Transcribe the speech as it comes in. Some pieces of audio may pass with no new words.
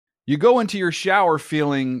You go into your shower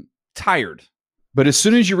feeling tired, but as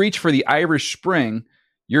soon as you reach for the Irish Spring,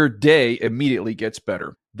 your day immediately gets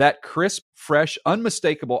better. That crisp, fresh,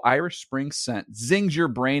 unmistakable Irish Spring scent zings your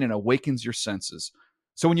brain and awakens your senses.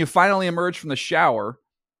 So when you finally emerge from the shower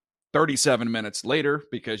 37 minutes later,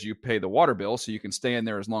 because you pay the water bill so you can stay in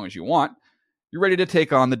there as long as you want, you're ready to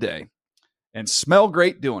take on the day and smell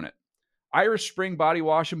great doing it. Irish Spring Body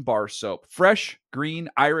Wash and Bar Soap. Fresh, green,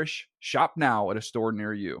 Irish. Shop now at a store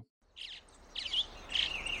near you.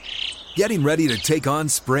 Getting ready to take on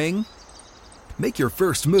spring? Make your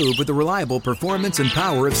first move with the reliable performance and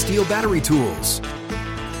power of Steel battery tools.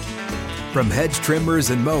 From hedge trimmers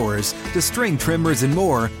and mowers to string trimmers and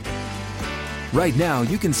more, right now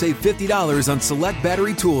you can save $50 on select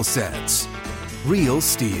battery tool sets. Real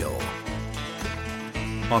Steel.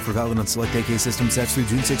 Offer valid on select AK system sets through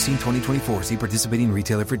June 16, 2024. See participating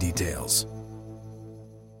retailer for details.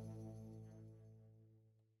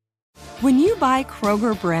 When you buy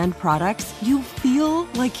Kroger brand products, you feel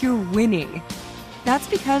like you're winning. That's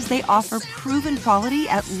because they offer proven quality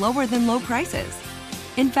at lower than low prices.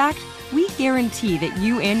 In fact, we guarantee that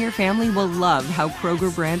you and your family will love how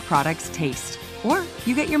Kroger brand products taste, or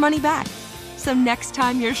you get your money back. So next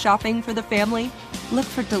time you're shopping for the family, look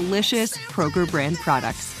for delicious Kroger brand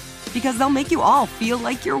products, because they'll make you all feel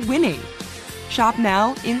like you're winning. Shop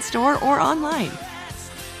now, in-store, or online.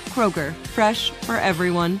 Kroger, fresh for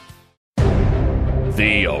everyone.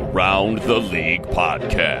 The Around the League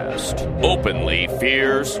podcast openly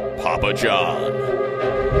fears Papa John.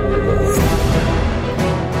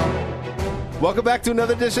 Welcome back to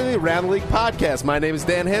another edition of the Around the League podcast. My name is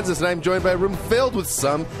Dan Henzis, and I'm joined by a room filled with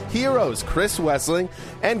some heroes, Chris Wessling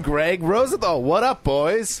and Greg Rosenthal. What up,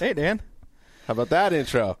 boys? Hey, Dan. How about that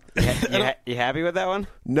intro? You happy with that one?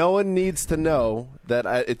 No one needs to know that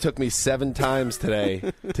it took me 7 times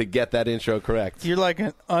today to get that intro correct. You're like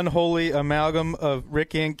an unholy amalgam of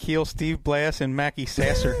Rick Ankiel, Steve Blass, and Mackie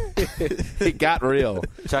Sasser. It got real.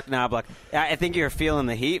 Chuck Knobloch. I think you were feeling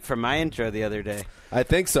the heat from my intro the other day. I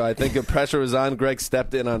think so. I think the pressure was on. Greg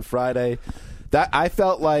stepped in on Friday. That I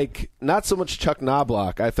felt like not so much Chuck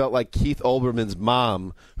Knobloch. I felt like Keith Olbermann's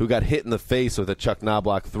mom, who got hit in the face with a Chuck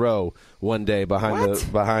Knobloch throw one day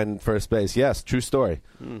behind first base. Yes, true story.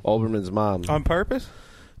 Olbermann's mom. On purpose?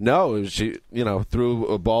 No, it was she threw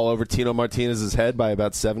a ball over Tino Martinez's head by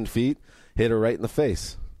about 7 feet, hit her right in the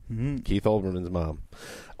face. Keith Olbermann's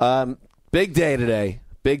mom. Big day today.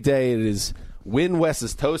 Big day. It is Win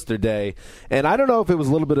Wess's Toaster Day, and I don't know if it was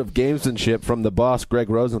a little bit of gamesmanship from the boss, Greg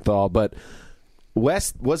Rosenthal, but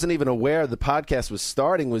Wes wasn't even aware the podcast was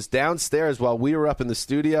starting, was downstairs while we were up in the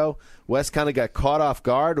studio. Wes kind of got caught off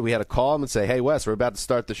guard. We had to call him and say, hey, Wes, we're about to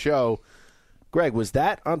start the show. Greg, was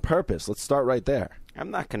that on purpose? Let's start right there.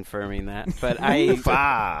 I'm not confirming that, but I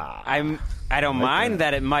don't mind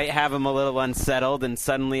that it might have him a little unsettled and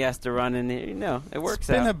suddenly has to run, and it works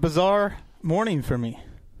out. It's been a bizarre morning for me.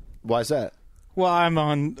 Why's that? Well, I'm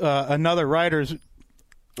on another writer's.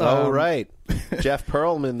 Right. Jeff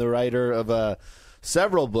Pearlman, the writer of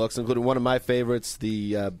several books, including one of my favorites,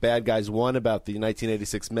 The Bad Guys Won, about the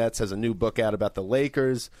 1986 Mets, has a new book out about the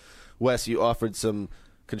Lakers. Wes, you offered some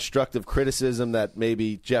constructive criticism that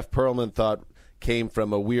maybe Jeff Pearlman thought came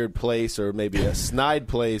from a weird place or maybe a snide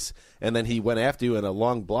place, and then he went after you in a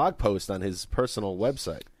long blog post on his personal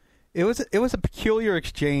website. It was a peculiar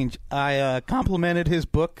exchange. I complimented his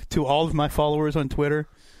book to all of my followers on Twitter,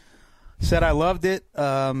 said I loved it,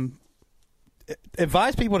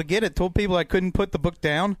 advised people to get it, told people I couldn't put the book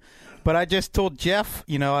down, but I just told Jeff,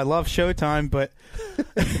 I love Showtime, but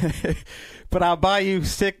but I'll buy you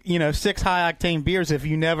 6 high-octane beers if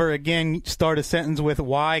you never again start a sentence with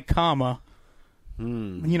why, comma.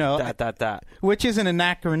 Which is an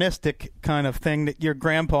anachronistic kind of thing that your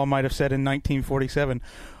grandpa might have said in 1947.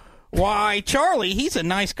 Why, Charlie, he's a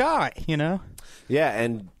nice guy, Yeah,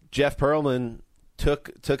 and Jeff Pearlman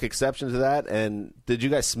took exception to that, and did you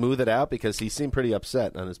guys smooth it out? Because he seemed pretty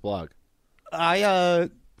upset on his blog. I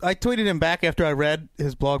tweeted him back after I read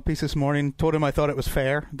his blog piece this morning, told him I thought it was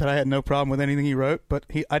fair, that I had no problem with anything he wrote, but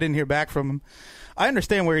I didn't hear back from him. I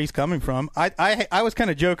understand where he's coming from. I was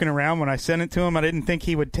kind of joking around when I sent it to him. I didn't think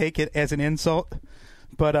he would take it as an insult,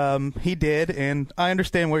 but he did, and I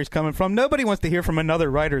understand where he's coming from. Nobody wants to hear from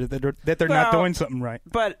another writer that they're not doing something right.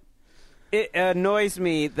 But it annoys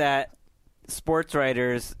me that sports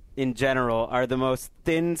writers in general are the most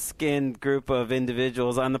thin-skinned group of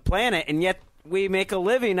individuals on the planet, and yet we make a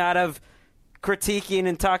living out of critiquing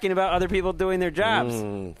and talking about other people doing their jobs.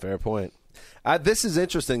 Fair point. This is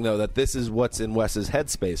interesting, though, that this is what's in Wes's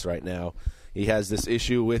headspace right now. He has this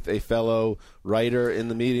issue with a fellow writer in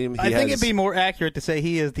the medium. I think it'd be more accurate to say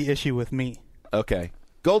he is the issue with me. Okay.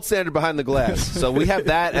 Gold standard behind the glass. So we have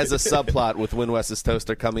that as a subplot with Win West's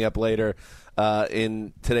Toaster coming up later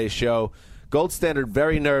in today's show. Gold standard,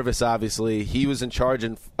 very nervous, obviously. He was in charge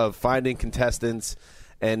of finding contestants,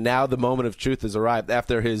 and now the moment of truth has arrived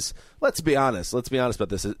after his, let's be honest about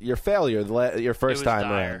this, your failure your first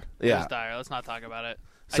time around. It was dire. Let's not talk about it.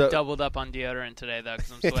 I doubled up on deodorant today, though,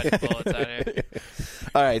 because I'm sweating bullets out here.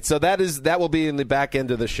 All right, so that will be in the back end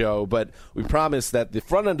of the show, but we promise that the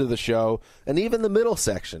front end of the show and even the middle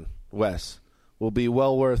section, Wes, will be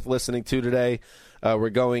well worth listening to today. We're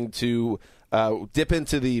going to dip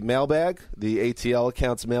into the mailbag, the ATL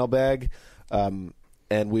accounts mailbag, and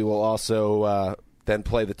we will also then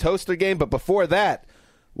play the Toaster game. But before that,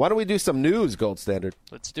 why don't we do some news, Gold Standard?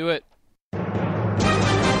 Let's do it.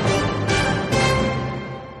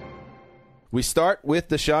 We start with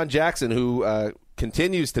Deshaun Jackson, who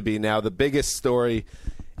continues to be now the biggest story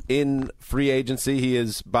in free agency. He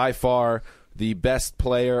is by far the best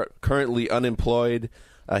player currently unemployed.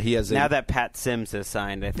 He has now that Pat Sims has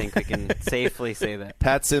signed, I think we can safely say that.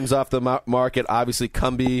 Pat Sims off the market. Obviously,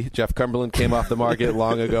 Jeff Cumberland came off the market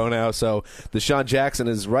long ago now. So Deshaun Jackson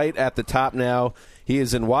is right at the top now. He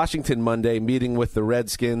is in Washington Monday meeting with the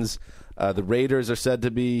Redskins. The Raiders are said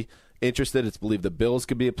to be interested. It's believed the Bills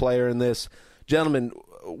could be a player in this. Gentlemen,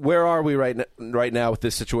 where are we right now with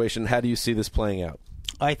this situation? How do you see this playing out?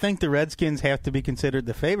 I think the Redskins have to be considered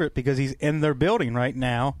the favorite because he's in their building right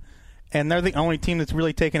now, and they're the only team that's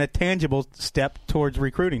really taken a tangible step towards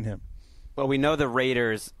recruiting him. Well, we know the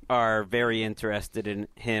Raiders are very interested in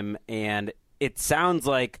him, and it sounds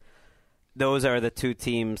like those are the two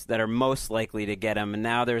teams that are most likely to get him. And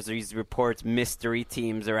now there's these reports mystery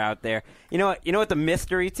teams are out there. You know what the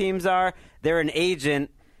mystery teams are? They're an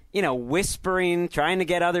agent, whispering, trying to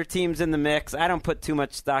get other teams in the mix. I don't put too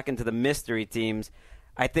much stock into the mystery teams.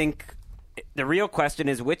 I think the real question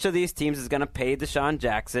is which of these teams is going to pay Deshaun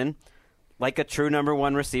Jackson like a true number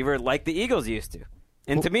one receiver like the Eagles used to.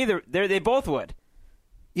 And to me, they both would.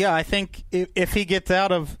 Yeah, I think if he gets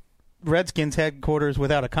out of Redskins headquarters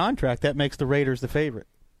without a contract, that makes the Raiders the favorite.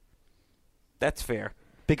 That's fair.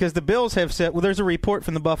 Because the Bills have said, there's a report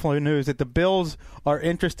from the Buffalo News that the Bills are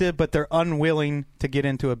interested, but they're unwilling to get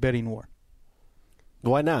into a bidding war.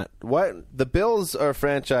 Why not? The Bills are a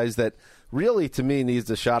franchise that really, to me, needs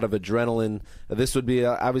a shot of adrenaline. This would be,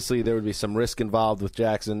 obviously, there would be some risk involved with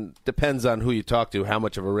Jackson. Depends on who you talk to, how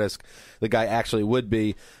much of a risk the guy actually would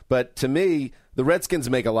be. But to me, the Redskins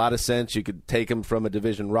make a lot of sense. You could take him from a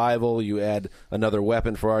division rival. You add another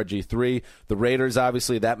weapon for RG3. The Raiders,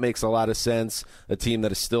 obviously, that makes a lot of sense. A team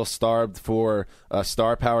that is still starved for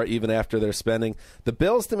star power even after their spending. The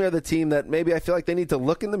Bills, to me, are the team that maybe I feel like they need to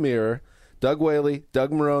look in the mirror. Doug Whaley,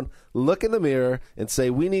 Doug Marrone, look in the mirror and say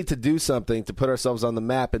we need to do something to put ourselves on the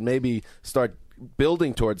map and maybe start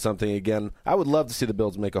building towards something again. I would love to see the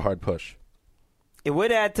Bills make a hard push. It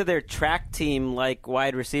would add to their track team like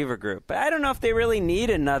wide receiver group, but I don't know if they really need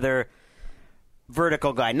another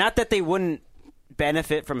vertical guy. Not that they wouldn't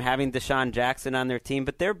benefit from having Deshaun Jackson on their team,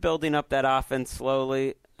 but they're building up that offense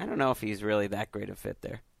slowly. I don't know if he's really that great a fit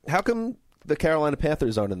there. How come the Carolina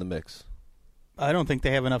Panthers aren't in the mix? I don't think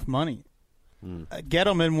they have enough money.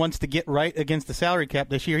 Gettleman wants to get right against the salary cap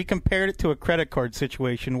this year. He compared it to a credit card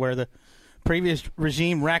situation where the previous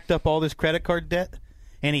regime racked up all this credit card debt,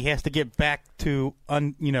 and he has to get back to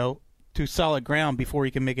to solid ground before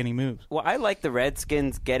he can make any moves. Well, I like the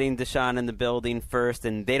Redskins getting Deshaun in the building first,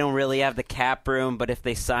 and they don't really have the cap room, but if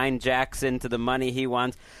they sign Jackson to the money he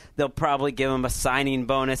wants, they'll probably give him a signing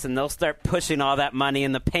bonus, and they'll start pushing all that money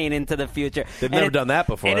and the pain into the future. They've never done that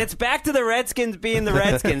before. And it's back to the Redskins being the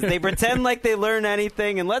Redskins. They pretend like they learn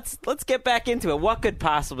anything, and let's get back into it. What could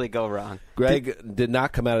possibly go wrong? Greg did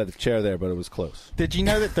not come out of the chair there, but it was close. Did you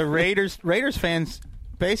know that the Raiders fans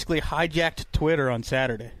basically hijacked Twitter on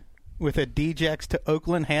Saturday with a DJX to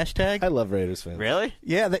Oakland hashtag? I love Raiders fans. Really?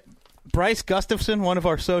 Yeah. Bryce Gustafson, one of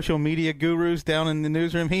our social media gurus down in the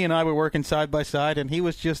newsroom, he and I were working side by side, and he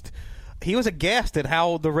was aghast at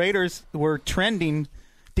how the Raiders were trending.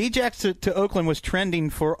 DJX to Oakland was trending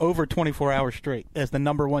for over 24 hours straight as the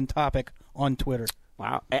number one topic on Twitter.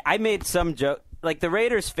 Wow. I made some joke. Like the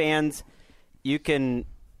Raiders fans, you can,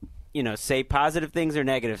 say positive things or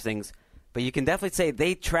negative things. But you can definitely say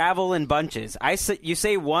they travel in bunches. You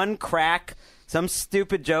say one crack, some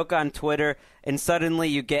stupid joke on Twitter, and suddenly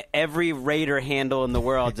you get every Raider handle in the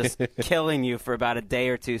world just killing you for about a day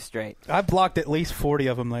or two straight. I blocked at least 40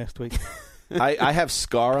 of them last week. I have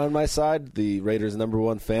Scar on my side, the Raiders'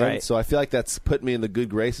 #1 fan, Right. so I feel like that's put me in the good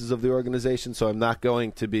graces of the organization, so I'm not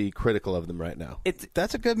going to be critical of them right now.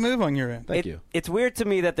 That's a good move on your end. Thank you. It's weird to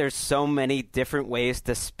me that there's so many different ways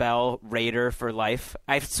to spell Raider for life.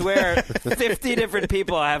 I swear 50 different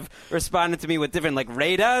people have responded to me with different, like,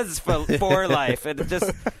 Raiders for life. And it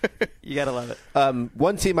just, you got to love it.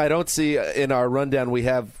 One team I don't see in our rundown, we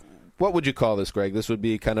have, what would you call this, Greg? This would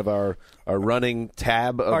be kind of our running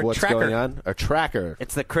tab of Our what's tracker. going on. Our tracker.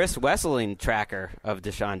 It's the Chris Wesseling tracker of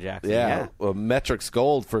Deshaun Jackson. Yeah, well, metrics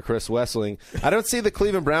gold for Chris Wesseling. I don't see the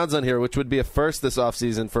Cleveland Browns on here, which would be a first this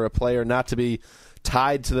offseason for a player not to be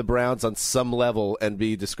tied to the Browns on some level and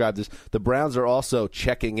be described as. The Browns are also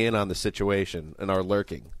checking in on the situation and are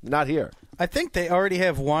lurking. Not here. I think they already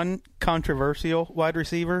have one controversial wide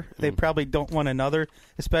receiver. They probably don't want another,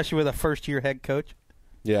 especially with a first-year head coach.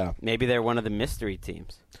 Yeah. Maybe they're one of the mystery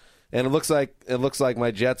teams. And it looks like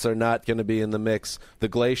my Jets are not going to be in the mix. The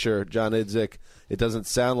Glacier, John Idzik, it doesn't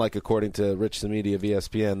sound like, according to Rich Samedi of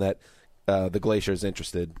ESPN, that the Glacier is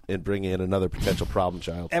interested in bringing in another potential problem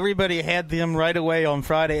child. Everybody had them right away on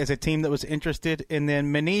Friday as a team that was interested, and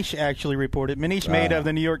then Manish actually reported. Manish Mehta of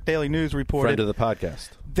the New York Daily News reported. Friend of the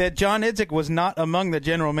podcast. That John Idzik was not among the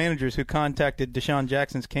general managers who contacted Deshaun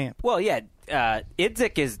Jackson's camp. Well, yeah,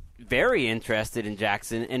 Idzik is very interested in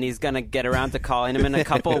Jackson, and he's going to get around to calling him in a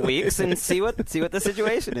couple of weeks and see what the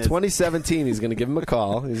situation is. 2017, he's going to give him a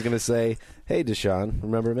call. He's going to say, "Hey, Deshaun,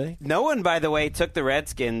 remember me?" No one, by the way, took the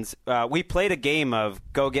Redskins. We played a game of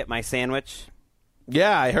Go Get My Sandwich.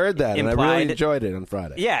 Yeah, I heard that, and I really enjoyed it on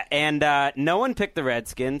Friday. Yeah, and no one picked the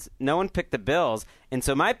Redskins. No one picked the Bills. And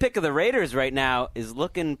so my pick of the Raiders right now is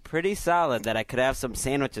looking pretty solid that I could have some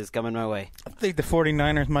sandwiches coming my way. I think the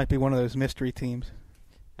 49ers might be one of those mystery teams.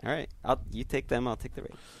 All right. You take them. I'll take the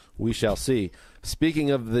Raiders. We shall see. Speaking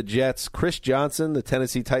of the Jets, Chris Johnson, the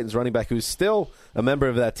Tennessee Titans running back, who's still a member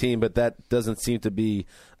of that team, but that doesn't seem to be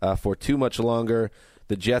for too much longer.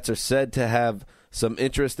 The Jets are said to have some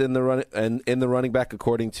interest in the running back,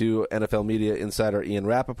 according to NFL media insider Ian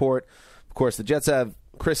Rappaport. Of course, the Jets have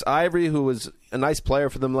Chris Ivory, who was a nice player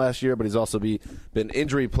for them last year, but he's also been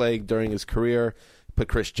injury-plagued during his career. Put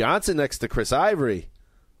Chris Johnson next to Chris Ivory.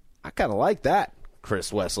 I kind of like that,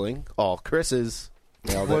 Chris Wesseling. All Chris's.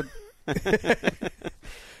 What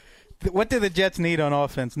do the Jets need on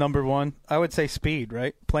offense? Number one, I would say speed,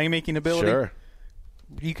 right? Playmaking ability. Sure.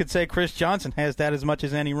 You could say Chris Johnson has that as much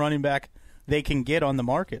as any running back they can get on the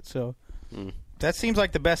market. So that seems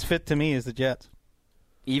like the best fit to me is the Jets.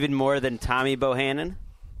 Even more than Tommy Bohannon?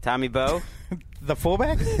 Tommy Bo? The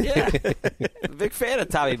fullback? Yeah. Big fan of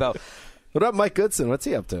Tommy Bo. What about Mike Goodson? What's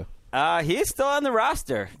he up to? He's still on the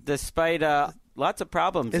roster, despite lots of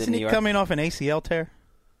problems Isn't in New he York. coming off an ACL tear?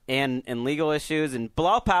 And legal issues. And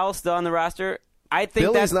Bilal Powell's still on the roster. I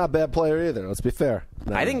think Billy's not a bad player either. Let's be fair.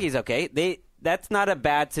 No. I think he's okay. That's not a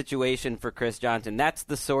bad situation for Chris Johnson. That's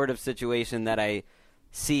the sort of situation that I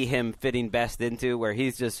see him fitting best into, where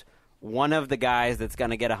he's just one of the guys that's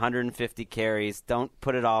going to get 150 carries. Don't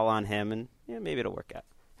put it all on him, and maybe it'll work out.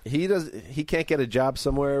 He can't get a job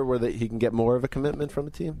somewhere where he can get more of a commitment from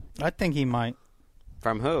a team? I think he might.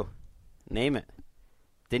 From who? Name it.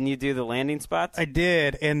 Didn't you do the landing spots? I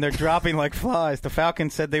did, and they're dropping like flies. The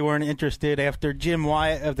Falcons said they weren't interested after Jim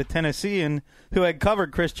Wyatt of the Tennessean, who had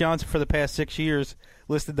covered Chris Johnson for the past 6 years,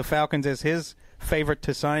 listed the Falcons as his favorite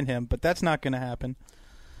to sign him. But that's not going to happen.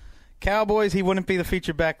 Cowboys, he wouldn't be the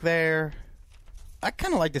feature back there. I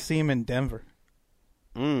kind of like to see him in Denver.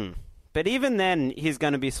 But even then, he's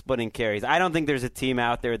going to be splitting carries. I don't think there's a team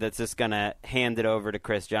out there that's just going to hand it over to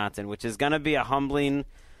Chris Johnson, which is going to be a humbling,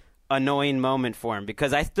 annoying moment for him,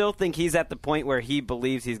 because I still think he's at the point where he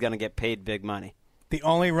believes he's going to get paid big money. The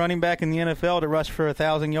only running back in the NFL to rush for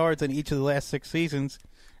 1,000 yards in each of the last 6 seasons,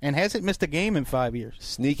 and hasn't missed a game in 5 years.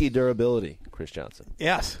 Sneaky durability, Chris Johnson.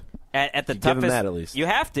 Yes. At the you toughest, give him that at least. You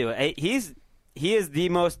have to. He is the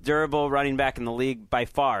most durable running back in the league by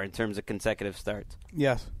far in terms of consecutive starts.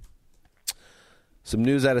 Yes. Some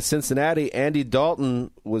news out of Cincinnati. Andy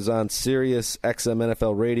Dalton was on Sirius XM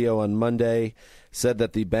NFL radio on Monday. Said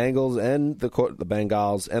that the Bengals and the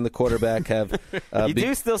Bengals and the quarterback have. You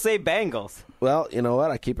do still say Bengals. Well, you know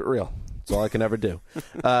what? I keep it real. That's all I can ever do.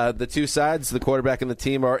 The two sides, the quarterback and the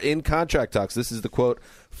team, are in contract talks. This is the quote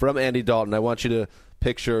from Andy Dalton. I want you to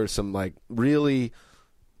picture some really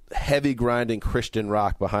heavy grinding Christian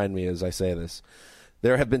rock behind me as I say this.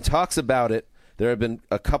 There have been talks about it. There have been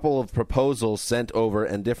a couple of proposals sent over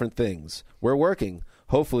and different things. We're working.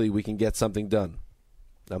 Hopefully we can get something done.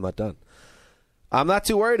 I'm not done. I'm not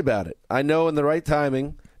too worried about it. I know in the right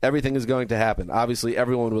timing, everything is going to happen. Obviously,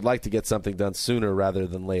 everyone would like to get something done sooner rather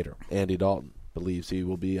than later. Andy Dalton. believes he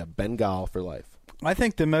will be a Bengal for life. I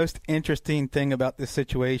think the most interesting thing about this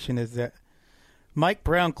situation is that Mike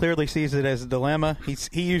Brown clearly sees it as a dilemma.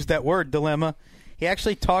 He used that word, dilemma. He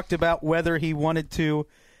actually talked about whether he wanted to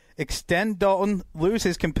extend Dalton, lose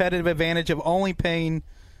his competitive advantage of only paying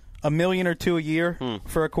 $1 million or $2 million a year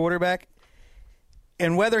for a quarterback,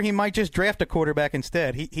 and whether he might just draft a quarterback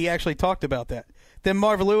instead. He actually talked about that. Then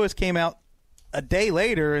Marv Lewis came out a day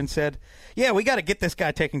later and said, yeah, we got to get this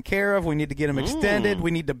guy taken care of. We need to get him extended.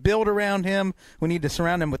 We need to build around him. We need to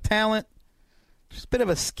surround him with talent. Just a bit of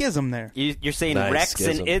a schism there. You're saying Nice Rex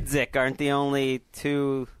schism. and Idzik aren't the only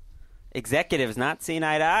two executives not seeing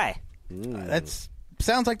eye to eye. That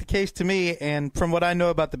sounds like the case to me, and from what I know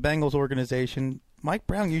about the Bengals organization, Mike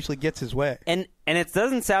Brown usually gets his way. And it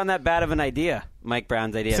doesn't sound that bad of an idea, Mike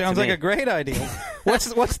Brown's idea. Sounds to like me. a great idea.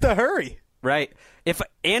 What's the hurry? Right. If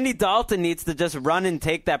Andy Dalton needs to just run and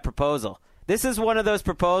take that proposal. This is one of those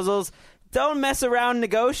proposals. Don't mess around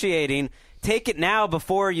negotiating. Take it now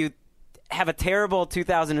before you have a terrible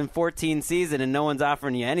 2014 season and no one's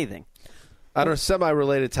offering you anything. On a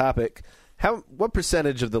semi-related topic, what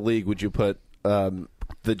percentage of the league would you put the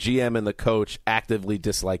GM and the coach actively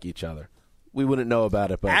dislike each other? We wouldn't know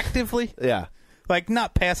about it, but Actively? yeah, Like,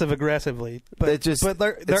 not passive-aggressively, but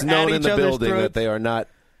they're it's known at in each the other's building throats. that they are not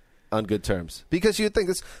on good terms. Because you'd think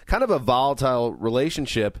it's kind of a volatile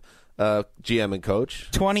relationship, GM and coach.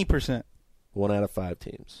 20%. 1 out of 5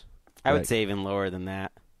 teams. I would Right. say even lower than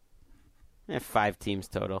that. 5 teams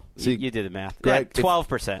total. See, you did the math. Greg, Yeah,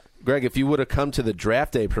 12%. Greg, if you would have come to the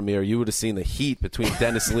draft day premiere, you would have seen the heat between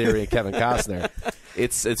Dennis Leary and Kevin Costner.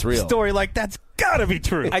 It's real. Story like that's got to be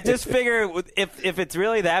true. I just figure if it's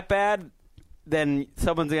really that bad, then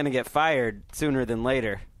someone's going to get fired sooner than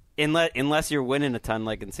later, unless you're winning a ton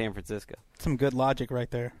like in San Francisco. Some good logic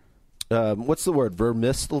right there. What's the word?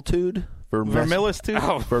 Vermislitude? Vermilitude?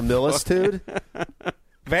 Vermilitude?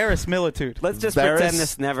 Verisimilitude. Let's just Varys- pretend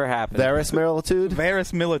this never happened. Verisimilitude?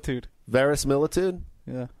 Verisimilitude. Verisimilitude?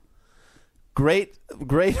 Yeah. Great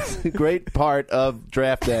part of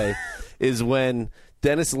draft day is when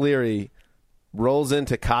Dennis Leary rolls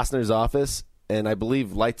into Costner's office and I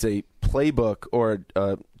believe lights a playbook or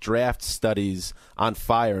draft studies on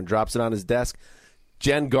fire and drops it on his desk.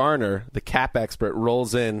 Jen Garner, the cap expert,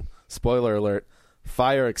 rolls in, spoiler alert,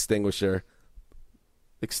 fire extinguisher,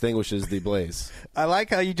 extinguishes the blaze. I like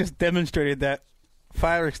how you just demonstrated that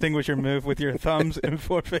fire extinguisher move with your thumbs and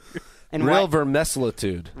forefinger. And Real why,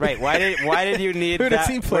 vermislitude. right? Why did you need Who does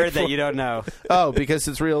he that play word that for? you don't know? Oh, because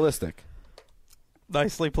it's realistic.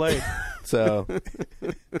 Nicely played. So,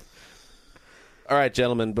 all right,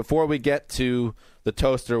 gentlemen, before we get to the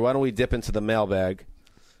toaster, why don't we dip into the mailbag?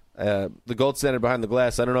 The gold standard behind the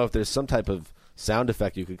glass, I don't know if there's some type of sound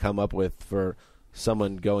effect you could come up with for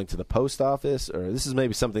someone going to the post office, or this is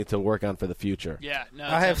maybe something to work on for the future. Yeah, no.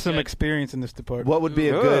 I have sounds some good. experience in this department. What would be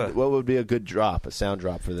a Ugh. good drop, a sound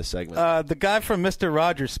drop for this segment? The guy from Mr.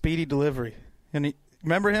 Rogers, Speedy Delivery. And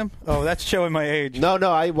remember him? Oh, that's showing my age. No,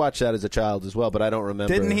 I watched that as a child as well, but I don't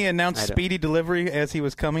remember. Didn't he announce I don't- Speedy Delivery as he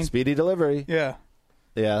was coming? Speedy Delivery? Yeah.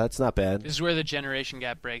 Yeah, that's not bad. This is where the generation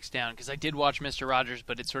gap breaks down, because I did watch Mr. Rogers,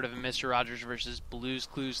 but it's sort of a Mr. Rogers versus Blues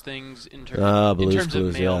Clues things in Blues terms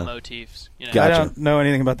Clues, of male yeah. motifs. You know? Gotcha. I don't know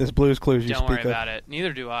anything about this Blues Clues you Don't speak worry of. about it.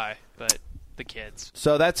 Neither do I, but the kids.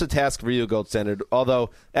 So that's a task for you, Gold Standard, although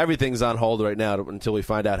everything's on hold right now until we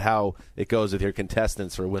find out how it goes with your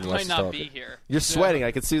contestants for Win I Less might not Talk. be here. You're sweating.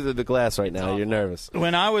 I can see through the glass right now. awful. You're nervous.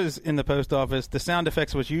 When I was in the post office, the sound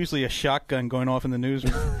effects was usually a shotgun going off in the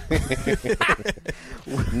newsroom.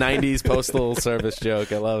 90s postal service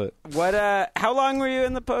joke. I love it. What? How long were you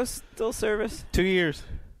in the postal service? 2 years.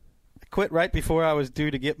 I quit right before I was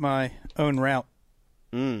due to get my own route.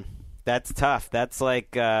 That's tough. That's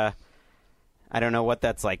like I don't know what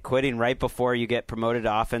that's like. Quitting right before you get promoted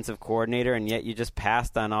to offensive coordinator, and yet you just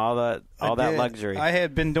passed on all that I did. luxury. I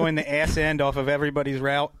had been doing the ass end off of everybody's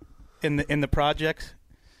route in the projects,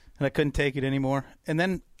 and I couldn't take it anymore. And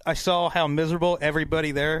then I saw how miserable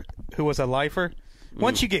everybody there who was a lifer.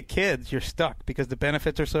 Once you get kids, you're stuck because the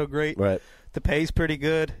benefits are so great. Right. The pay's pretty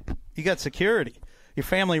good. You got security. Your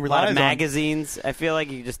family a lot relies of on magazines. I feel like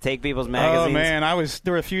you can just take people's magazines. Oh man,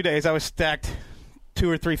 there were a few days I was stacked 2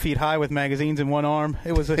 or 3 feet high with magazines in one arm.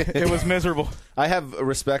 It was miserable. I have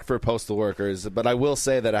respect for postal workers, but I will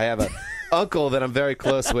say that I have an uncle that I'm very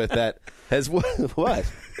close with that has what?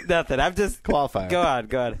 Nothing. I'm just Qualifier. Go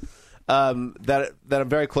on. That I'm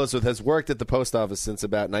very close with has worked at the post office since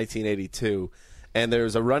about 1982. And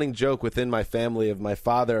there's a running joke within my family of my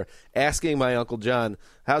father asking my Uncle John,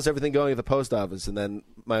 how's everything going at the post office? And then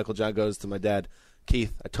my Uncle John goes to my dad,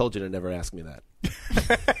 Keith, I told you to never ask me that.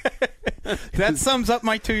 That sums up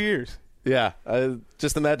my 2 years. Yeah.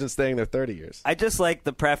 Just imagine staying there 30 years. I just like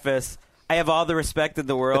the preface. I have all the respect in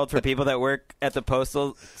the world for people that work at the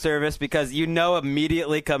Postal Service because you know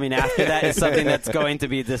immediately coming after that is something that's going to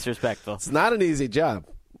be disrespectful. It's not an easy job.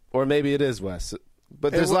 Or maybe it is, Wes.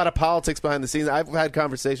 But there's a lot of politics behind the scenes. I've had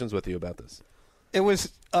conversations with you about this. It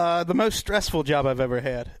was the most stressful job I've ever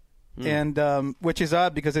had, and which is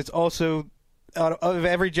odd because it's also, out of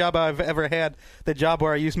every job I've ever had, the job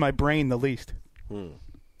where I use my brain the least.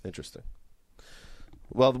 Interesting.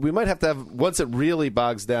 Well, we might have to have, once it really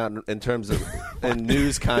bogs down in terms of and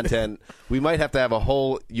news content, we might have to have a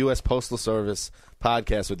whole U.S. Postal Service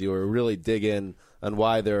podcast with you where we really dig in on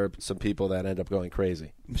why there are some people that end up going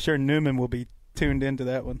crazy. I'm sure Newman will be tuned into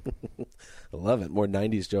that one. I love it. More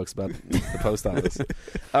 90s jokes about the post office.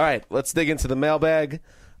 All right, let's dig into the mailbag.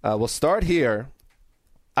 We'll start here.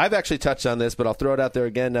 I've actually touched on this, but I'll throw it out there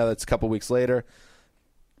again now that it's a couple weeks later.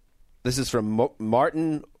 This is from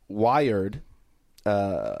Martin Wired.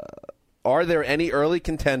 Are there any early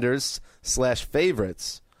contenders /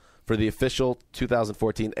 favorites for the official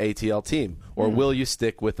 2014 ATL team, or will you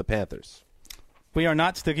stick with the Panthers? We are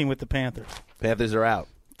not sticking with the Panthers. Panthers are out.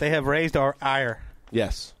 They have raised our ire.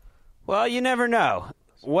 Yes. Well, you never know.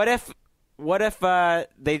 What if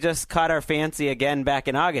they just caught our fancy again back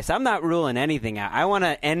in August? I'm not ruling anything out. I want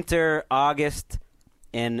to enter August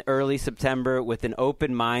and early September with an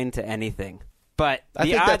open mind to anything. But I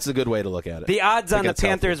think that's a good way to look at it. The odds on the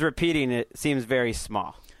Panthers repeating it seems very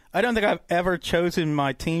small. I don't think I've ever chosen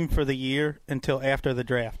my team for the year until after the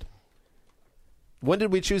draft. When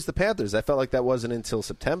did we choose the Panthers? I felt like that wasn't until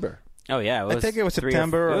September. Oh, yeah. I think it was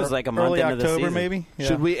September or it was like a month early into the October, season. maybe. Yeah.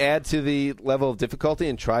 Should we add to the level of difficulty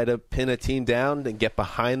and try to pin a team down and get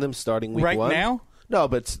behind them starting week 1? Right now? No,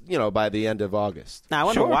 but by the end of August. Now, I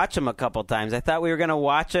want to watch them a couple times. I thought we were going to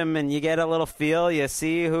watch them, and you get a little feel. You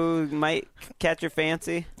see who might catch your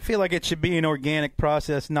fancy. I feel like it should be an organic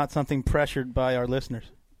process, not something pressured by our listeners.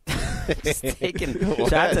 Just taking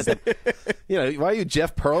shots at them. Why are you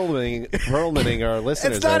Jeff Perlmaning our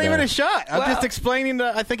listeners? It's not right even now? a shot. I'm just explaining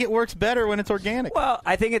that I think it works better when it's organic. Well,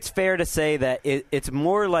 I think it's fair to say that it's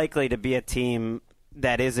more likely to be a team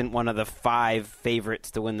that isn't one of the 5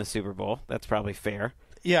 favorites to win the Super Bowl. That's probably fair.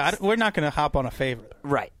 Yeah, we're not going to hop on a favorite.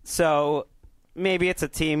 Right. So maybe it's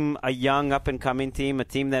a young up-and-coming team, a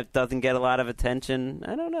team that doesn't get a lot of attention.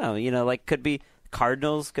 I don't know. Could be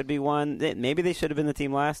Cardinals could be one. Maybe they should have been the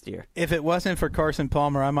team last year. If it wasn't for Carson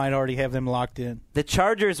Palmer, I might already have them locked in. The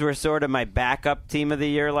Chargers were sort of my backup team of the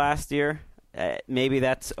year last year. Maybe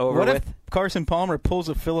that's over with. What if Carson Palmer pulls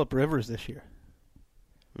a Phillip Rivers this year?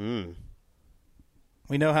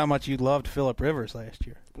 We know how much you loved Phillip Rivers last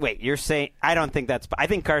year. Wait, you're saying – I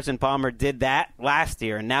think Carson Palmer did that last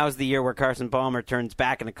year, and now's the year where Carson Palmer turns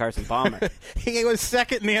back into Carson Palmer. He was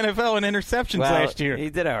second in the NFL in interceptions last year. He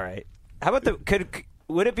did all right. How about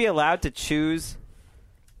would it be allowed to choose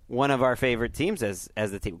one of our favorite teams as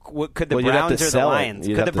the team? Could the Browns or the Lions?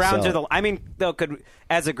 Could the Browns or could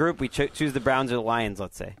as a group we choose the Browns or the Lions,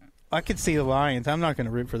 let's say? I could see the Lions. I'm not going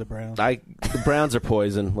to root for the Browns. The Browns are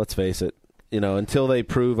poison, let's face it. Until they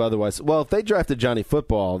prove otherwise. Well, if they drafted Johnny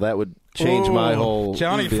Football, that would change my whole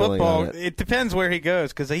Johnny feeling Football. on it. It depends where he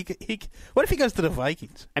goes because he. What if he goes to the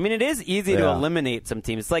Vikings? I mean, it is easy to eliminate some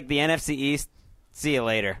teams. It's like the NFC East. See you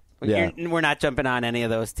later. Yeah. We're not jumping on any of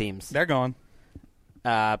those teams. They're gone.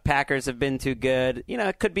 Packers have been too good.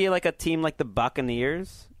 It could be like a team like the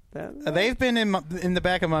Buccaneers. They've been in the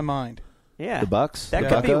back of my mind. Yeah, the Bucks. That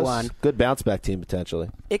could be one. Good bounce back team potentially.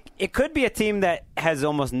 It could be a team that has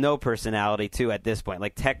almost no personality too at this point,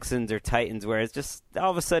 like Texans or Titans, where it's just all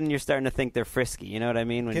of a sudden you're starting to think they're frisky. You know what I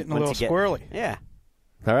mean? Getting a little squirrely. Yeah.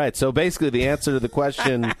 All right. So basically, the answer to the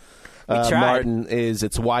question, Martin, is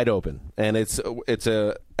it's wide open, and it's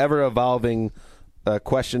a ever evolving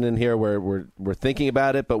question in here where we're thinking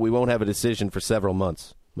about it, but we won't have a decision for several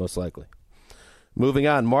months, most likely. Moving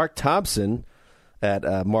on, Mark Thompson. At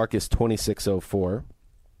Marcus2604.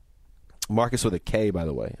 Marcus with a K, by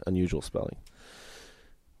the way. Unusual spelling.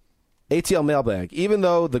 ATL Mailbag. Even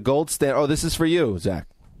though the gold standard... Oh, this is for you, Zach.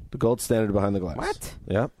 The gold standard behind the glass. What?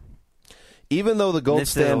 Yep. Even though the gold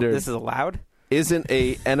standard... This is allowed? ...isn't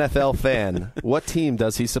a NFL fan, what team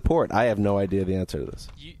does he support? I have no idea the answer to this.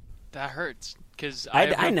 That hurts. Because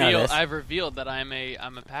I've revealed that I'm a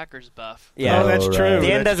Packers buff. Yeah, that's true.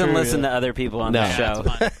 Dan doesn't listen to other people on the show.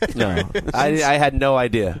 No, I had no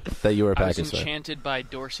idea that you were a Packers fan. I was enchanted by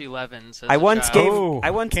Dorsey Levens. I once gave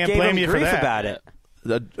can't blame him you for grief that. about it.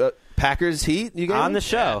 The Packers Heat you gave on him? the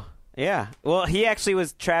show. Yeah. Well, he actually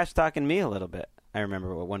was trash talking me a little bit. I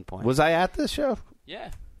remember at one point. Was I at this show? Yeah.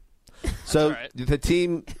 So right. the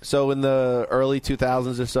team. So in the early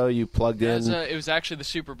 2000s or so, you plugged in. It was actually the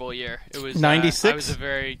Super Bowl year. It was 96? I was a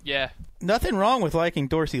very Nothing wrong with liking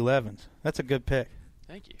Dorsey Levens. That's a good pick.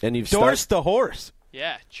 Thank you. And you've Dorse the horse.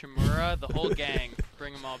 Yeah, Chimura, the whole gang,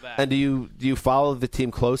 bring them all back. And do you follow the team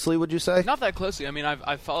closely? Would you say? Not that closely. I mean,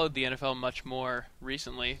 I've followed the NFL much more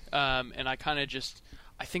recently, and I kind of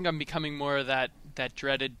I think I'm becoming more of that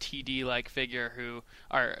dreaded TD-like figure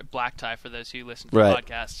or black tie for those who listen to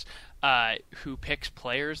podcasts, who picks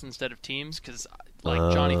players instead of teams. Because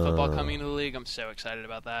Johnny Football coming into the league, I'm so excited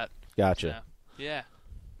about that. Gotcha. So, yeah.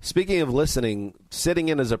 Speaking of listening, sitting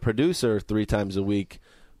in as a producer 3 times a week.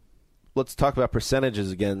 Let's talk about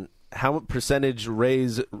percentages again. How percentage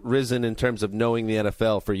risen in terms of knowing the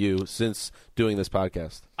NFL for you since doing this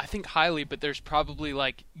podcast? I think highly, but there's probably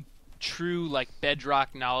true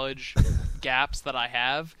bedrock knowledge gaps that I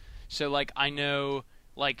have. So I know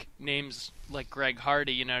names like Greg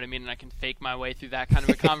Hardy, you know what I mean, and I can fake my way through that kind of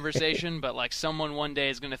a conversation. But someone one day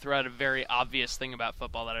is going to throw out a very obvious thing about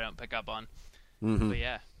football that I don't pick up on. Mm-hmm. But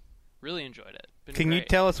yeah, really enjoyed it. Can you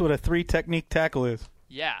tell us what a 3-technique tackle is?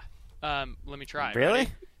 Yeah. Let me try. Really?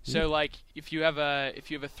 Ready? So, if you have a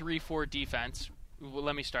 3-4 defense, well,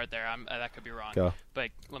 let me start there. That could be wrong. Go. But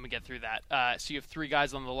let me get through that. So you have 3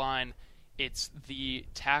 guys on the line. It's the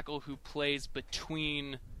tackle who plays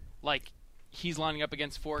between, he's lining up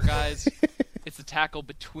against 4 guys. It's the tackle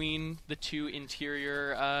between the 2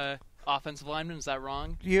 interior offensive linemen. Is that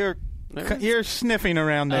wrong? You're sniffing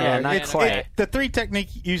around there. Yeah, not quite. The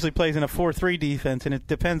 3-technique usually plays in a 4-3 defense, and it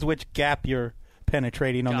depends which gap you're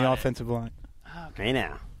penetrating on the offensive line. Okay. Hey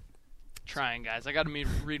now. Trying, guys. I got to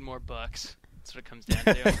read more books. That's what it comes down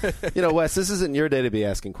to. Wes, this isn't your day to be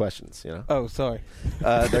asking questions. Oh, sorry.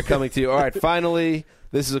 They're coming to you. All right, finally,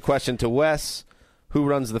 this is a question to Wes. Who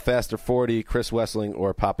runs the faster 40, Chris Wesseling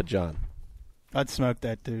or Papa John? I'd smoke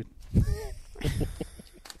that dude.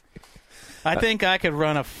 I think I could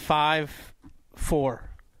run a 5.4.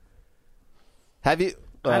 Have you?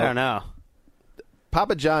 I don't know.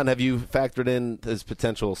 Papa John, have you factored in his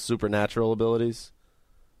potential supernatural abilities?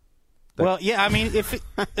 Well, yeah, I mean,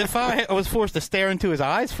 if I was forced to stare into his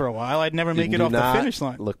eyes for a while, I'd never make it off the finish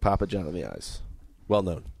line. Look Papa John in the eyes. Well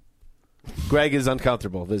known. Greg is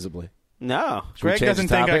uncomfortable, visibly. No. Greg doesn't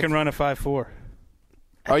think I can run a 5.4.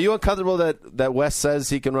 Are you uncomfortable that Wes says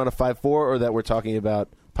he can run a 5.4, or that we're talking about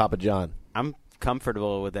Papa John? I'm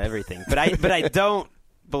comfortable with everything, but I don't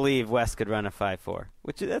believe Wes could run a 5.4,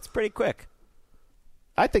 that's pretty quick.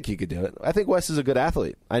 I think he could do it. I think Wes is a good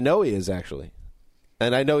athlete. I know he is, actually.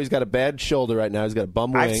 And I know he's got a bad shoulder right now. He's got a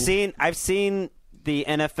bum wing. I've seen the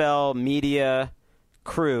NFL media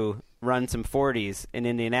crew run some 40s in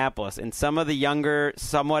Indianapolis, and some of the younger,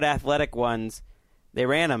 somewhat athletic ones, they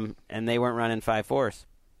ran them, and they weren't running 5.4s.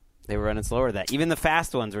 They were running slower than that. Even the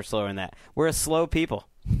fast ones were slower than that. We're a slow people.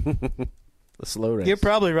 The slow race. You're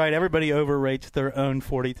probably right. Everybody overrates their own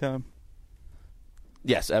 40 time.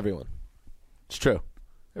 Yes, everyone. It's true.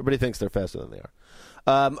 Everybody thinks they're faster than they are.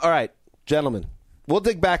 All right, gentlemen. We'll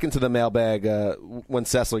dig back into the mailbag when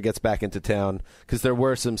Sessler gets back into town, because there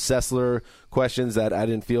were some Sessler questions that I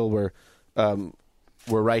didn't feel were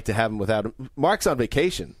right to have him without him. Mark's on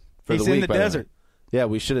vacation for the week. He's in the desert. Yeah,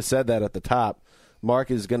 we should have said that at the top. Mark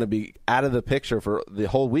is going to be out of the picture for the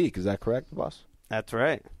whole week. Is that correct, boss? That's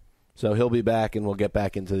right. So he'll be back, and we'll get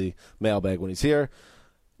back into the mailbag when he's here.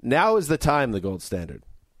 Now is the time, the gold standard.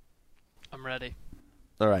 I'm ready.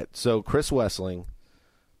 All right, so Chris Wesseling,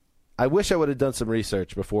 I wish I would have done some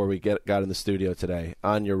research before we got in the studio today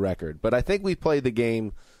on your record, but I think we played the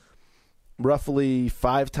game roughly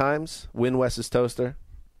 5 times, Win Wes's Toaster.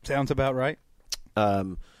 Sounds about right.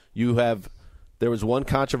 There was one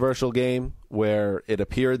controversial game where it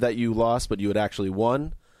appeared that you lost, but you had actually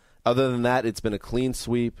won. Other than that, it's been a clean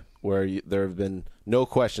sweep where there have been no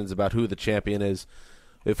questions about who the champion is.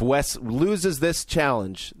 If Wes loses this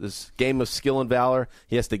challenge, this game of skill and valor,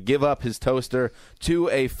 he has to give up his toaster to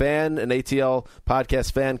a fan, an ATL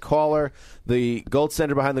podcast fan caller. The gold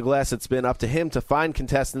standard behind the glass, it's been up to him to find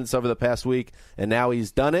contestants over the past week, and now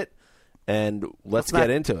he's done it. And let's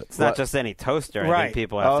get into it. It's not just any toaster. Right. I think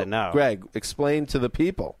people have to know. Greg, explain to the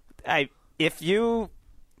people. If you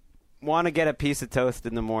want to get a piece of toast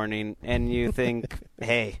in the morning and you think,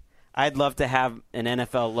 hey, I'd love to have an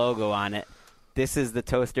NFL logo on it, this is the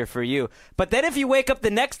toaster for you. But then if you wake up the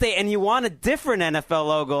next day and you want a different NFL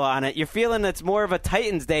logo on it, you're feeling it's more of a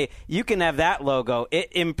Titans day, you can have that logo. It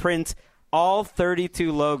imprints all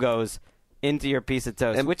 32 logos into your piece of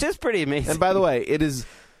toast, which is pretty amazing. And by the way,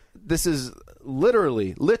 this is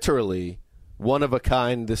literally one of a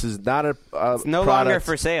kind. This is not a it's no product. longer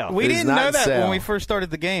for sale. We It is didn't not know in that sale. when we first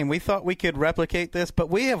started the game. We thought we could replicate this, but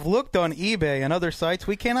we have looked on eBay and other sites.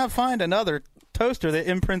 We cannot find another toaster that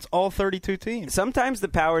imprints all 32 teams. Sometimes the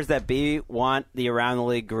powers that be want the Around the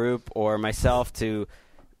League group or myself to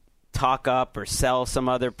talk up or sell some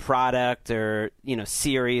other product or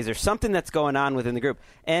series or something that's going on within the group.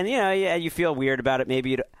 And you feel weird about it.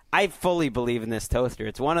 Maybe I fully believe in this toaster.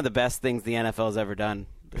 It's one of the best things the NFL's ever done.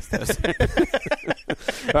 This toaster.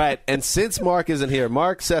 All right, and since Mark isn't here,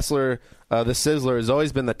 Mark Sessler, the Sizzler, has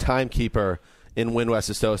always been the timekeeper in Win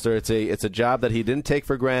West's Toaster. It's a job that he didn't take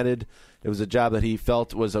for granted. It was a job that he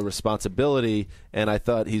felt was a responsibility, and I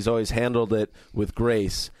thought he's always handled it with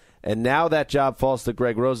grace. And now that job falls to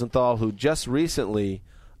Greg Rosenthal, who just recently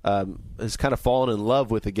has kind of fallen in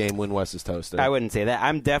love with the game Win West's Toaster. I wouldn't say that.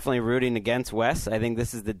 I'm definitely rooting against Wes. I think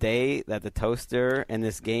this is the day that the toaster and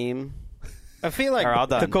this game I feel like are all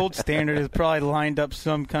done. the gold standard has probably lined up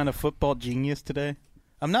some kind of football genius today.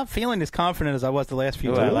 I'm not feeling as confident as I was the last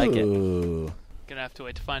few Ooh, I times. like it. Ooh. Gonna have to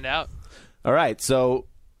wait to find out. All right, so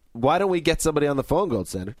why don't we get somebody on the phone, Gold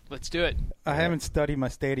Standard? Let's do it. I haven't studied my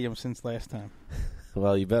stadium since last time.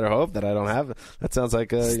 Well, you better hope that I don't have it. That sounds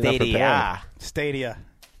like you're not prepared. Stadia. Stadia.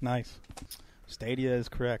 Nice. Stadia is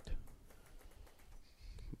correct.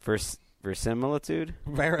 Verisimilitude?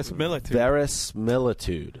 Verisimilitude.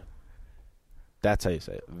 Verisimilitude. That's how you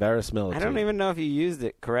say it. Verisimilitude. I don't even know if you used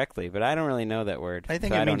it correctly, but I don't really know that word. I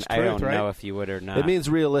think so it means I truth, don't right? know if you would or not. It means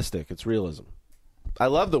realistic. It's realism. I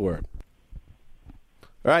love the word.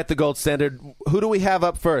 All right, the Gold Standard. Who do we have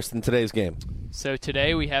up first in today's game? So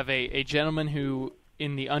today we have a gentleman who,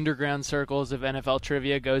 in the underground circles of NFL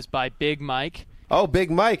trivia, goes by Big Mike. Oh, Big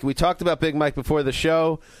Mike. We talked about Big Mike before the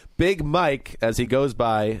show. Big Mike, as he goes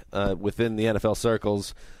by within the NFL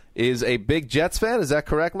circles, is a big Jets fan. Is that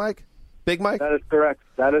correct, Mike? Big Mike? That is correct.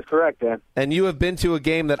 That is correct, Dan. And you have been to a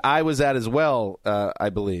game that I was at as well,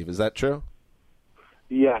 I believe. Is that true?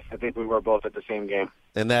 Yes, I think we were both at the same game.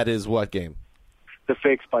 And that is what game? The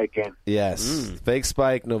fake spike game. Yes. Fake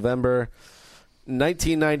spike, November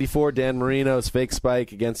 1994. Dan Marino's fake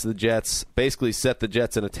spike against the Jets basically set the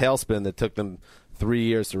Jets in a tailspin that took them 3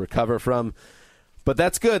 years to recover from. But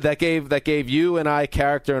that's good. That gave you and I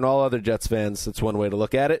character and all other Jets fans. That's one way to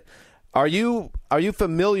look at it. Are you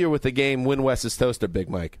familiar with the game Win West's Toaster, Big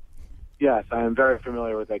Mike? Yes, I am very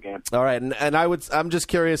familiar with that game. All right, and I'm just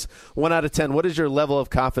curious, 1 out of 10, what is your level of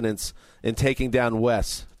confidence in taking down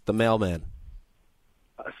Wes, the mailman?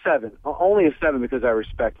 7. Only a 7 because I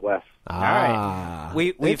respect Wes. Ah,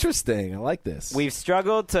 We've interesting. I like this. We've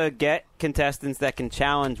struggled to get contestants that can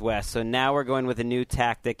challenge Wes, so now we're going with a new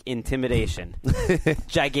tactic: intimidation.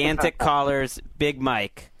 Gigantic callers, Big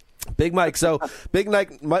Mike. Big Mike. So Big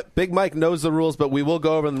Mike knows the rules, but we will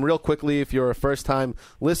go over them real quickly if you're a first-time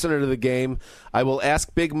listener to the game. I will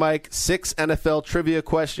ask Big Mike 6 NFL trivia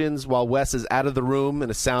questions while Wes is out of the room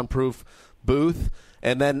in a soundproof booth,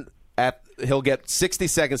 and then he'll get 60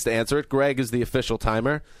 seconds to answer it. Greg is the official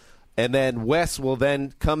timer. And then Wes will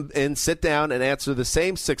then come in, sit down, and answer the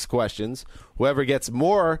same 6 questions. Whoever gets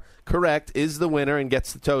more correct is the winner and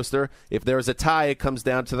gets the toaster. If there is a tie, it comes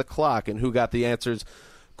down to the clock and who got the answers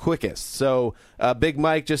quickest. So, Big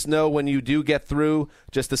Mike, just know when you do get through,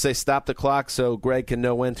 just to say stop the clock so Greg can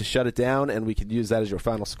know when to shut it down, and we could use that as your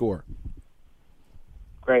final score.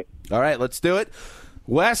 Great. All right, let's do it.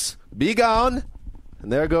 Wes, be gone.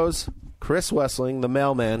 And there goes Chris Wessling, the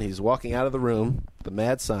mailman. He's walking out of the room, the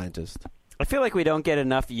mad scientist. I feel like we don't get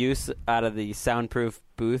enough use out of the soundproof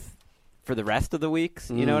booth for the rest of the weeks.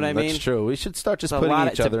 You know what I mean? That's true. We should start just It's a putting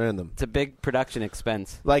lot- each other in them. It's a big production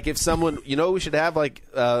expense. Like if someone, we should have like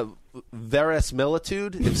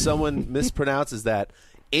verisimilitude. If someone mispronounces that,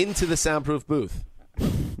 into the soundproof booth.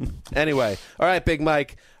 Anyway, all right, Big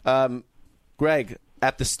Mike. Greg,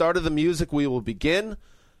 at the start of the music, we will begin.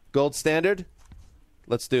 Gold Standard.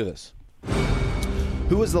 Let's do this.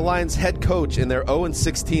 Who was the Lions' head coach in their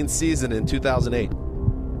 0-16 season in 2008?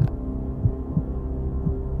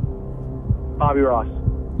 Bobby Ross.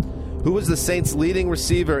 Who was the Saints' leading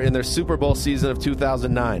receiver in their Super Bowl season of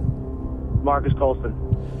 2009? Marcus Colston.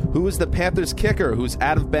 Who was the Panthers' kicker whose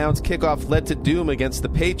out-of-bounds kickoff led to doom against the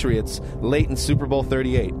Patriots late in Super Bowl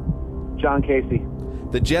 38? John Casey.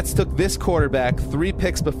 The Jets took this quarterback 3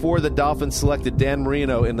 picks before the Dolphins selected Dan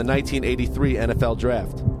Marino in the 1983 NFL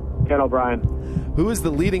Draft. Ken O'Brien. Who is the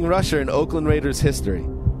leading rusher in Oakland Raiders history?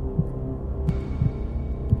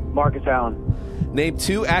 Marcus Allen. Name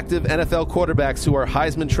 2 active NFL quarterbacks who are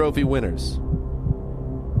Heisman Trophy winners.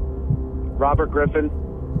 Robert Griffin.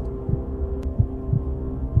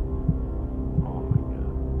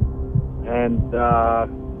 And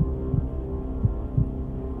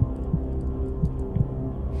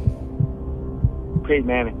Peyton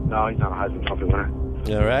Manning. No, he's not a Heisman Trophy winner.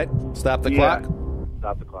 All right. Stop the clock.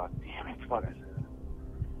 Stop the clock. Damn it. Fuck, I said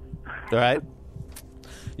that. All right.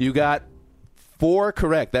 You got 4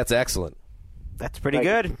 correct. That's excellent. That's pretty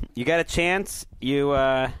good. You got a chance. You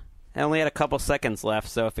only had a couple seconds left,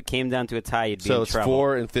 so if it came down to a tie, you'd be in trouble. So it's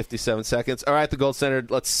 4 and 57 seconds. All right, the Gold Standard.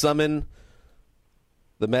 Let's summon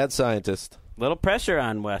the mad scientist. Little pressure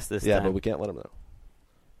on Wes this time. Yeah, but we can't let him know.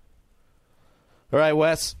 All right,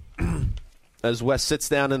 Wes. As Wes sits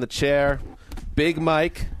down in the chair, Big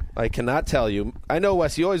Mike, I cannot tell you. I know,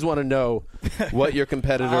 Wes, you always want to know what your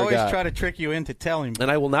competitor got. I always try to trick you into telling me.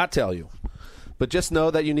 And I will not tell you. But just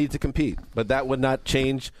know that you need to compete. But that would not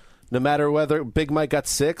change no matter whether Big Mike got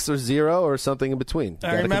 6 or 0 or something in between.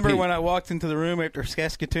 I remember when I walked into the room after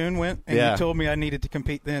Saskatoon went, and you told me I needed to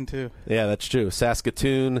compete then, too. Yeah, that's true.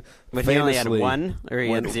 Saskatoon, but he only had 1 or he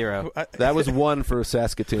had 0? That was 1 for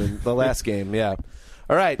Saskatoon, the last game, yeah.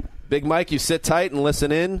 All right, Big Mike, you sit tight and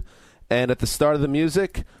listen in. And at the start of the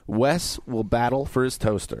music, Wes will battle for his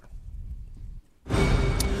toaster.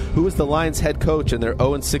 Who was the Lions head coach in their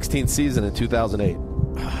 0-16 season in 2008?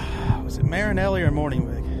 Was it Marinelli or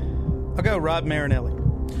Morningwig? I'll go Rod Marinelli.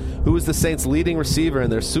 Who was the Saints' leading receiver in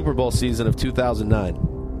their Super Bowl season of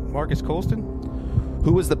 2009? Marcus Colston.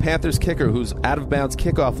 Who was the Panthers kicker whose out-of-bounds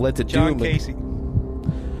kickoff led to John doom? Casey.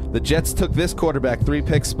 The Jets took this quarterback 3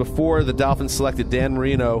 picks before the Dolphins selected Dan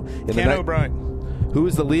Marino. Ken O'Brien. Who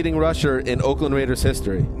is the leading rusher in Oakland Raiders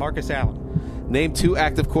history? Marcus Allen. Name 2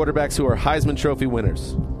 active quarterbacks who are Heisman Trophy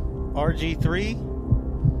winners. RG3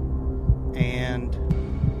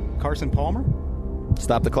 and Carson Palmer.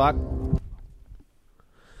 Stop the clock.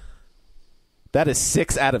 That is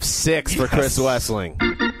 6 out of 6 for Chris Wessling.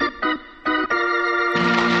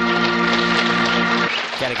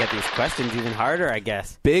 Got to get these questions even harder, I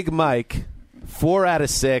guess. Big Mike, 4 out of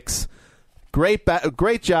 6. Great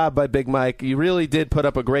job by Big Mike. You really did put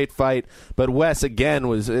up a great fight. But Wes, again,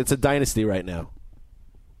 it's a dynasty right now.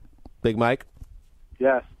 Big Mike?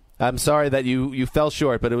 Yes. I'm sorry that you fell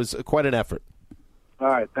short, but it was quite an effort. All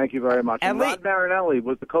right. Thank you very much. And Rod Marinelli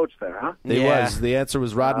was the coach there, huh? He was. The answer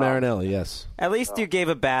was Rod Marinelli, yes. At least you gave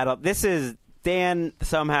a battle. Dan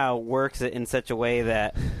somehow works it in such a way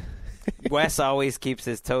that Wes always keeps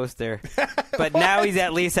his toaster, but now he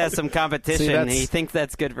at least has some competition. He thinks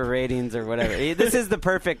that's good for ratings or whatever. This is the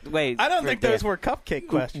perfect way. I don't think those were cupcake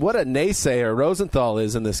questions. What a naysayer Rosenthal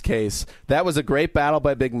is in this case. That was a great battle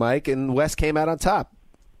by Big Mike, and Wes came out on top.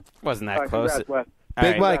 Wasn't that close? Congrats,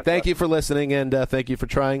 Big Mike, thank you for listening, and thank you for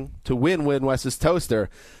trying to win Wes's toaster.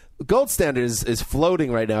 Gold Standard is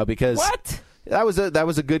floating right now because what? That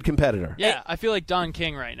was a good competitor. Yeah, I feel like Don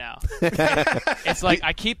King right now. It's like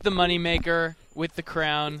I keep the moneymaker with the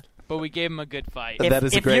crown, but we gave him a good fight.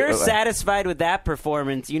 If you're satisfied with that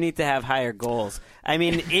performance, you need to have higher goals. I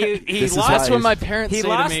mean, he lost. That's what my parents say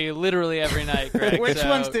to me literally every night, Greg. Which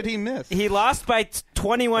ones did he miss? He lost by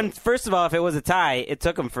 21. First of all, if it was a tie, it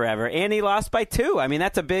took him forever. And he lost by 2. I mean,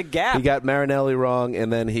 that's a big gap. He got Marinelli wrong,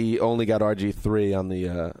 and then he only got RG3 on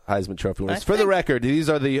the Heisman Trophy winners. For the record, these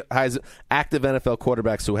are the active NFL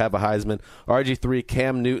quarterbacks who have a Heisman. RG3,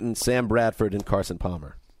 Cam Newton, Sam Bradford, and Carson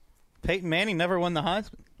Palmer. Peyton Manning never won the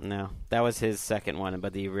Heisman. No, that was his second one,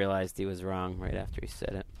 but he realized he was wrong right after he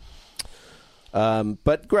said it.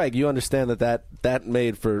 But Greg, you understand that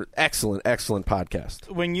made for excellent podcast.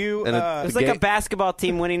 When you it was like a basketball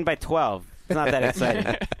team winning by 12. It's not that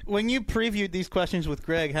exciting. When you previewed these questions with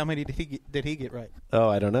Greg, how many did he get right? Oh,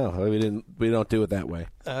 I don't know. We don't do it that way.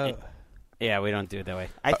 Yeah, we don't do it that way.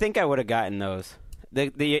 I think I would have gotten those.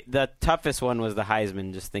 The toughest one was the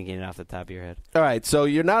Heisman, just thinking it off the top of your head. All right, so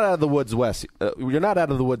you're not out of the woods, Wes. You're not out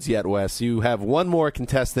of the woods yet, Wes. You have one more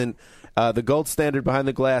contestant, the Gold Standard behind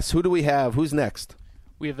the glass. Who do we have? Who's next?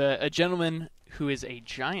 We have a gentleman who is a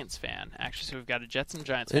Giants fan, actually, so we've got a Jets and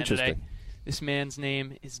Giants fan today. This man's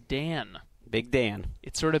name is Dan. Big Dan.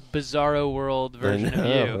 It's sort of Bizarro World version of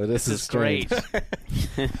you. This is great.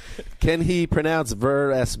 Can he pronounce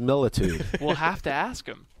verisimilitude? We'll have to ask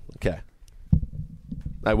him. Okay.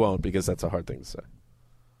 I won't because that's a hard thing to say.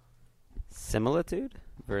 Similitude?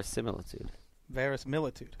 Verisimilitude.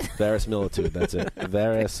 Verisimilitude. Verisimilitude, that's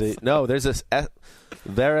it. No, there's this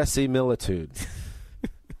verisimilitude.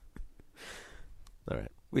 All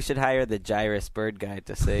right. We should hire the gyrus bird guy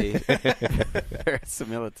to say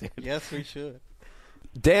verisimilitude. Yes, we should.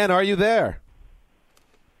 Dan, are you there?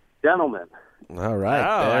 Gentlemen. All right.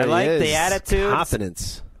 Oh, I like the attitude.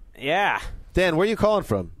 Confidence. Yeah. Dan, where are you calling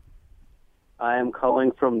from? I am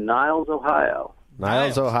calling from Niles, Ohio.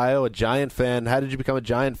 Niles, Ohio, a Giant fan. How did you become a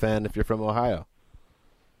Giant fan if you're from Ohio?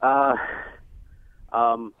 I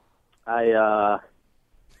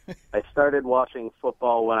started watching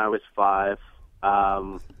football when I was 5.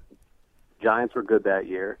 Giants were good that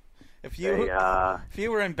year. If you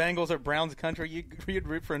were in Bengals or Browns country, you'd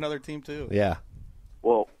root for another team too. Yeah.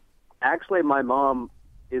 Well, actually, my mom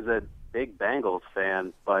is a big Bengals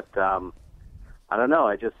fan, but I don't know.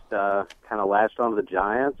 I just kind of latched onto the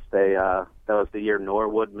Giants. That was the year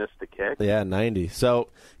Norwood missed the kick. Yeah, 90. So,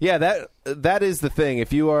 yeah, that is the thing.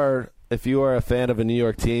 If you are a fan of a New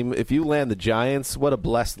York team, if you land the Giants, what a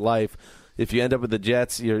blessed life. If you end up with the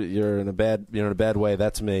Jets, you're in a bad way.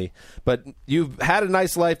 That's me. But you've had a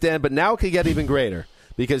nice life, Dan, but now it could get even greater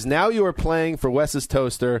because now you are playing for Wes's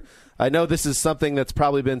Toaster. I know this is something that's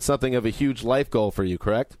probably been something of a huge life goal for you,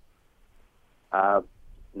 correct?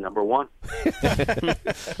 Number one. All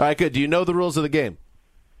right, good. Do you know the rules of the game?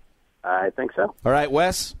 I think so. All right,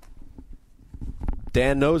 Wes.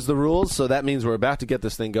 Dan knows the rules, so that means we're about to get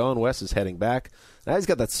this thing going. Wes is heading back. Now he's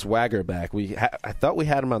got that swagger back. I thought we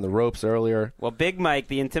had him on the ropes earlier. Well, Big Mike,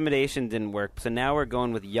 the intimidation didn't work, so now we're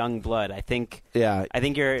going with young blood. I think. Yeah. I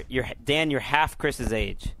think you're Dan. You're half Chris's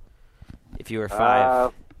age. If you were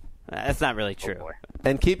 5, that's not really true. Oh,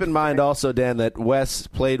 and keep in mind also, Dan, that Wes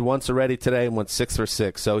played once already today and went 6 for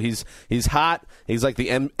 6. So he's hot. He's like the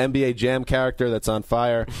NBA Jam character that's on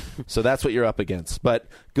fire. So that's what you're up against. But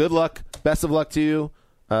good luck. Best of luck to you.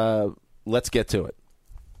 Let's get to it.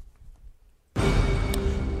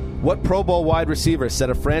 What Pro Bowl wide receiver set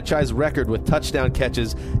a franchise record with touchdown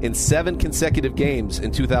catches in 7 consecutive games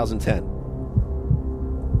in 2010?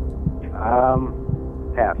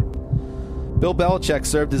 Pass. Bill Belichick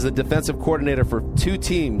served as a defensive coordinator for 2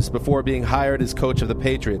 teams before being hired as coach of the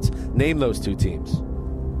Patriots. Name those 2 teams.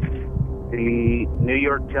 The New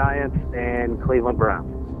York Giants and Cleveland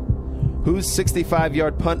Browns. Whose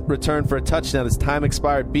 65-yard punt return for a touchdown as time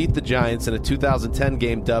expired beat the Giants in a 2010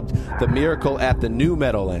 game dubbed the Miracle at the New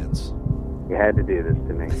Meadowlands? You had to do this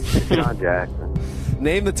to me. John Jackson.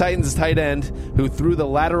 Name the Titans tight end who threw the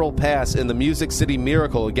lateral pass in the Music City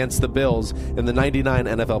Miracle against the Bills in the 99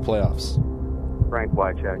 NFL playoffs. Frank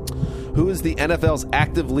Wycheck. Who is the NFL's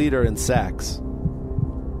active leader in sacks?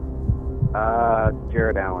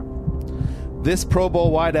 Jared Allen. This Pro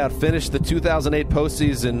Bowl wideout finished the 2008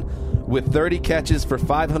 postseason with 30 catches for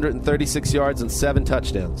 536 yards and 7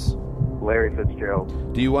 touchdowns. Larry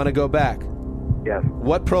Fitzgerald. Do you want to go back? Yes.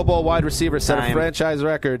 What Pro Bowl wide receiver set a franchise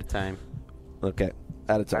record? Time. Okay,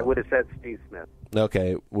 out of time. I would have said Steve Smith. Okay.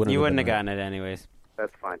 You wouldn't have gotten it anyways.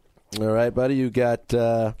 That's fine. All right, buddy. You got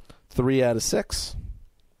 3 out of 6.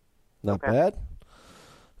 Not bad.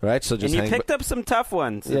 All right, so just and you picked up some tough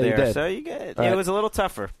ones Yeah, there, you did. so you get it. All right. It was a little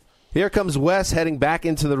tougher. Here comes Wes heading back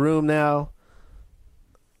into the room now.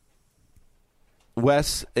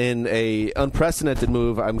 Wes, in a unprecedented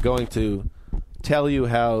move, I'm going to tell you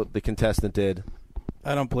how the contestant did.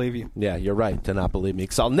 I don't believe you. Yeah, you're right to not believe me,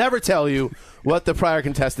 because I'll never tell you what the prior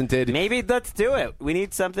contestant did. Maybe let's do it. We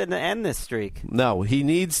need something to end this streak. No, he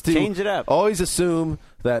needs to change it up. Always assume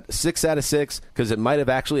that 6 out of 6, because it might have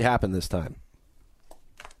actually happened this time.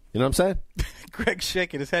 You know what I'm saying? Greg's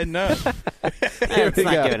shaking his head no. It's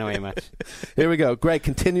not giving away much. Here we go. Greg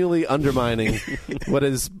continually undermining what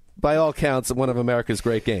is, by all counts, one of America's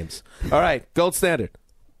great games. All right, gold standard.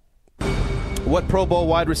 What Pro Bowl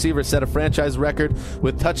wide receiver set a franchise record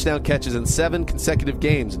with touchdown catches in 7 consecutive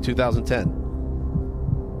games in 2010?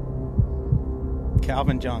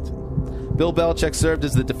 Calvin Johnson. Bill Belichick served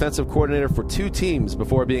as the defensive coordinator for 2 teams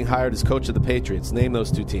before being hired as coach of the Patriots. Name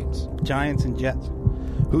those 2 teams. Giants and Jets.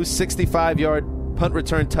 Whose 65-yard punt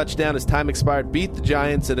return touchdown as time expired beat the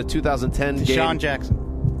Giants in a 2010 game? Deshaun Jackson.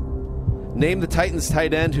 Name the Titans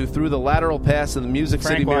tight end who threw the lateral pass in the Music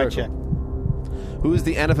City Miracle. Frank Wycheck. Who is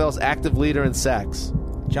the NFL's active leader in sacks?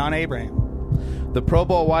 John Abraham. This Pro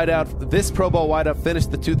Bowl wideout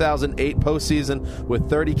finished the 2008 postseason with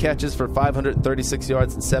 30 catches for 536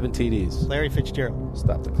 yards and 7 TDs. Larry Fitzgerald.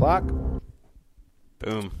 Stop the clock.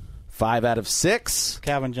 Boom. 5 out of 6.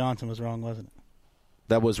 Calvin Johnson was wrong, wasn't it?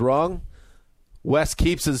 That was wrong. Wes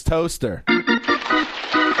keeps his toaster. Dan,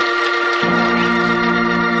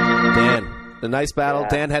 a nice battle. Yeah.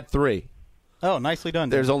 Dan had 3. Oh, nicely done.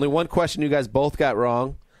 There's only one question you guys both got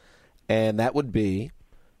wrong, and that would be,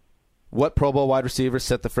 what Pro Bowl wide receiver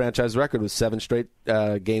set the franchise record with 7 straight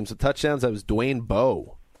games with touchdowns? That was Dwayne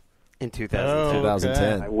Bowe. In 2010.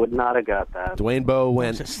 2010. I would not have got that. Dwayne Bowe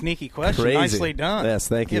went It's a sneaky question. crazy. Nicely done. Yes,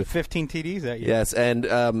 thank you. He had 15 TDs that year. Yes,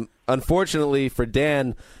 and unfortunately for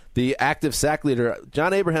Dan, the active sack leader,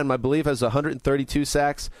 John Abraham, I believe, has 132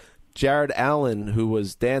 sacks. Jared Allen, who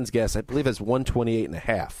was Dan's guest, I believe has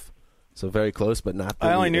 128.5. So very close, but not the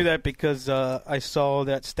I only leader. knew that because I saw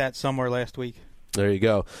that stat somewhere last week. There you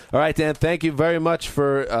go. All right, Dan, thank you very much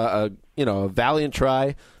for a valiant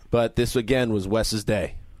try, but this, again, was Wes's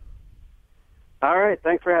day. All right.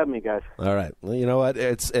 Thanks for having me, guys. All right. Well, you know what?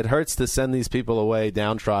 It hurts to send these people away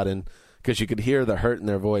downtrodden because you could hear the hurt in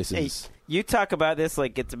their voices. Hey, you talk about this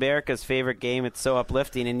like it's America's favorite game. It's so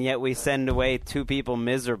uplifting, and yet we send away two people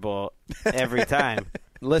miserable every time.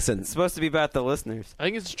 Listen. It's supposed to be about the listeners. I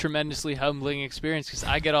think it's a tremendously humbling experience because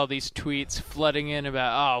I get all these tweets flooding in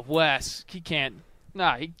about, Wes, he can't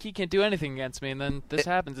do anything against me, and then this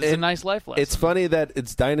happens. It's a nice life lesson. It's funny that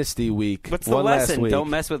it's Dynasty Week. What's the lesson? Don't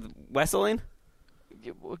mess with Wesseling?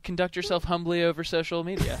 Conduct yourself humbly over social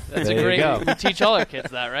media. That's There you go. We teach all our kids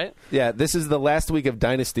that, right? Yeah, this is the last week of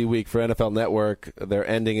Dynasty Week for NFL Network. They're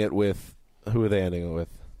ending it with, who are they ending it with?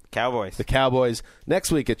 Cowboys. The Cowboys.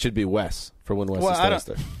 Next week it should be Wes for When Wes is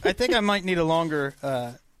Toaster. I think I might need a longer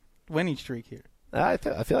winning streak here. I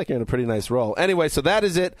feel like you're in a pretty nice roll. Anyway, so that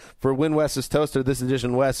is it for When Wes is Toaster. This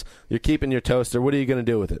edition, Wes, you're keeping your toaster. What are you going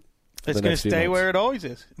to do with it? It's going to stay where it always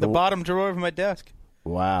is, the bottom drawer of my desk.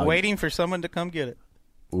 Wow. Waiting for someone to come get it.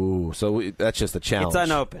 Ooh, so that's just a challenge. It's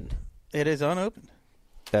unopened. It is unopened.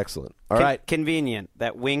 Excellent. All right. Convenient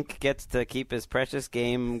that Wink gets to keep his precious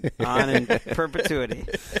game on in perpetuity.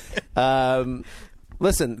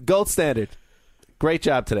 Listen, Gold Standard. Great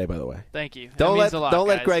job today, by the way. Thank you. Don't means a lot,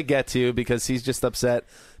 let guys. Greg get to you because he's just upset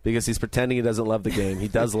because he's pretending he doesn't love the game. He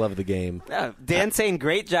does love the game. Dan's saying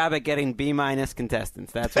great job at getting B-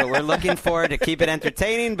 contestants. That's what we're looking for, to keep it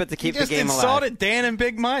entertaining, but to keep the game alive. You just insulted Dan and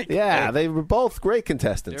Big Mike. Yeah, they were both great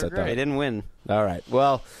contestants. They were great. They didn't win. All right.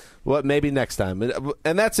 Well, maybe next time.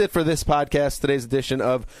 And that's it for this podcast, today's edition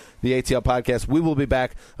of the ATL podcast. We will be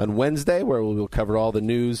back on Wednesday where we will cover all the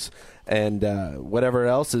news and whatever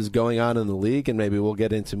else is going on in the league, and maybe we'll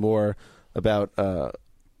get into more about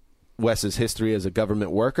Wes's history as a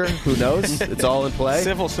government worker. Who knows? It's all in play.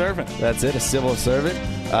 Civil servant. That's it, a civil servant.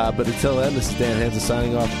 But until then, this is Dan Hansen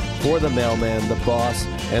signing off for the mailman, the boss,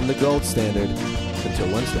 and the gold standard.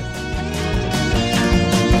 Until Wednesday.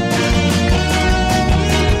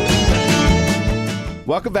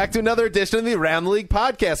 Welcome back to another edition of the Around the League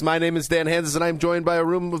podcast. My name is Dan Hansen, and I'm joined by a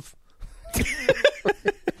room of...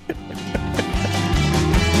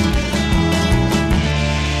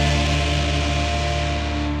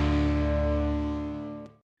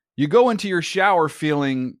 You go into your shower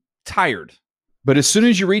feeling tired, but as soon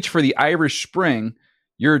as you reach for the Irish Spring,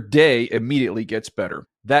 your day immediately gets better.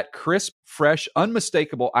 That crisp, fresh,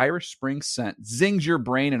 unmistakable Irish Spring scent zings your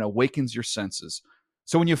brain and awakens your senses.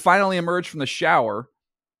 So when you finally emerge from the shower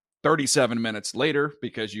 37 minutes later,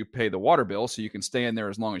 because you pay the water bill so you can stay in there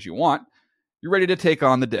as long as you want, you're ready to take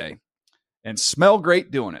on the day and smell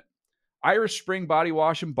great doing it. Irish Spring Body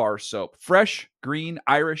Wash and Bar Soap. Fresh, green,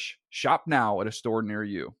 Irish. Shop now at a store near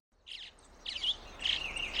you.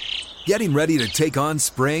 Getting ready to take on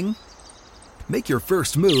spring? Make your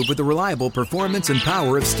first move with the reliable performance and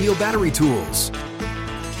power of Steel battery tools.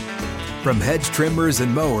 From hedge trimmers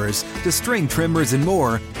and mowers to string trimmers and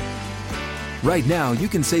more, right now you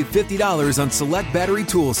can save $50 on select battery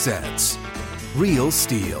tool sets. Real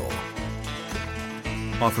Steel.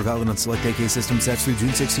 Offer valid on select AK system sets through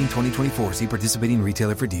June 16, 2024. See participating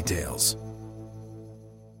retailer for details.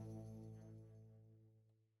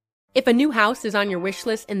 If a new house is on your wish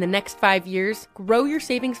list in the next 5 years, grow your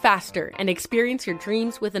savings faster and experience your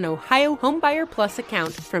dreams with an Ohio Homebuyer Plus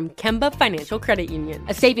account from Kemba Financial Credit Union.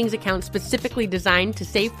 A savings account specifically designed to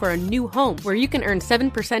save for a new home, where you can earn 7%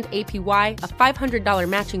 APY, a $500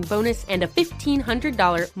 matching bonus, and a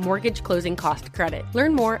 $1,500 mortgage closing cost credit.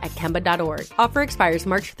 Learn more at Kemba.org. Offer expires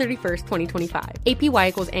March 31st, 2025. APY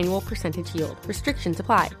equals annual percentage yield. Restrictions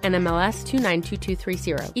apply. NMLS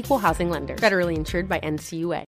 292230. Equal housing lender. Federally insured by NCUA.